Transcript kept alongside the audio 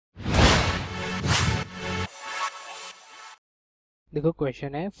देखो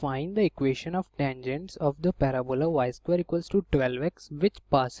क्वेश्चन है find the equation of tangents of the parabola y square equals to 12x which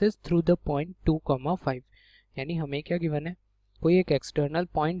passes through the point 2,5। यानी हमें क्या given है, कोई एक एक्सटर्नल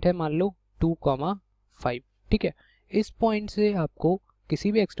पॉइंट है मान लो 2,5, ठीक है। इस पॉइंट से आपको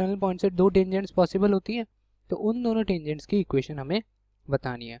किसी भी एक्सटर्नल पॉइंट से दो टेंजेंट्स पॉसिबल होती हैं, तो उन दोनों टेंजेंट्स की इक्वेशन हमें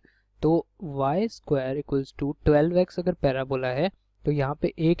बतानी है। तो y square equals to 12x अगर पैराबोला है तो यहाँ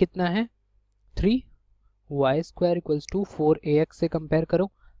पे a कितना है 3, y square equals to 4ax से कंपेयर करो,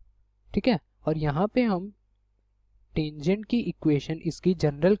 ठीक है। और यहाँ पे हम टेंजेंट की इक्वेशन, इसकी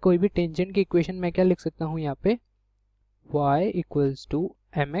जनरल कोई भी टेंजेंट की इक्वेशन मैं क्या लिख सकता हूँ यहाँ पे, y equals to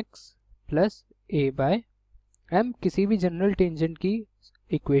mx plus a bye m, किसी भी जनरल टेंजेंट की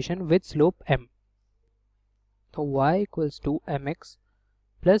इक्वेशन विद स्लोप m। तो y equals to mx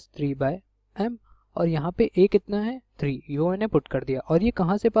plus 3 bye m, और यहाँ पे a कितना है 3, ये मैंने पुट कर दिया। और ये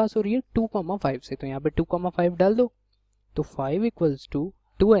कहाँ से पास हो रही है 2,5 से, तो यहाँ पे 2,5 डाल दो। तो 5 equals to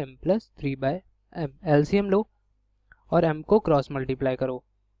 2m plus 3 bye m, LCM लो और m को क्रॉस मल्टीप्लाई करो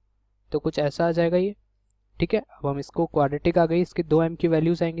तो कुछ ऐसा आ जाएगा ये, ठीक है। अब हम इसको क्वाड्रेटिक आ गई, इसके 2m की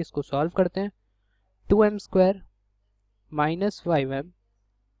वैल्यूज आएंगी, इसको सॉल्व करते हैं। 2m square minus 5m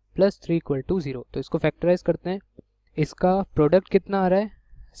plus 3 equal to 0, तो इसको फैक्टराइज करते हैं। इसका प्रोडक्ट कितना आ रहा है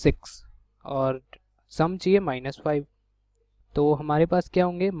 6 और सम चाहिए -5, तो हमारे पास क्या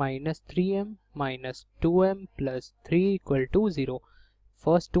होंगे -3m minus 2m plus 3 equal to 0।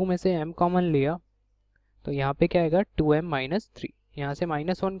 First 2 में से m कॉमन लिया तो यहाँ पे क्या आएगा 2m माइनस 3, यहाँ से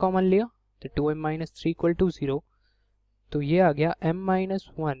 -1 कॉमन लिया तो 2m माइनस 3 इक्वल टू 0, तो ये आ गया m minus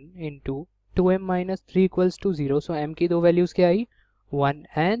 1 into 2m minus 3 equals to 0। So m की दो वैल्यूज क्या आई 1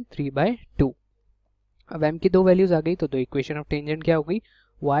 एंड 3/2। अब m की दो वैल्यूज आ गई तो इक्वेशन ऑफ टेंजेंट क्या हो गई,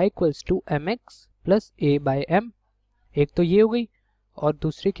 y equals to mx plus a bye m, एक तो ये हो गई और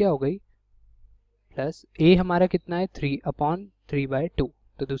दूसरी क्या हो गई प्लस a हमारा कितना है 3/3/2,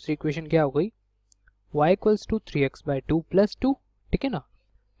 तो दूसरी इक्वेशन क्या हो गई y equals to 3x/2 plus 2, ठीक है ना।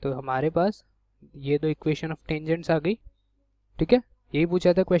 तो हमारे पास ये दो इक्वेशन ऑफ टेंजेंट्स आ गई, ठीक है। यही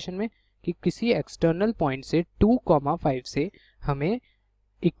पूछा था क्वेश्चन में कि किसी एक्सटर्नल पॉइंट से 2,5 से हमें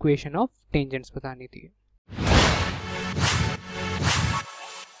इक्वेशन ऑफ टेंजेंट्स बतानी थी।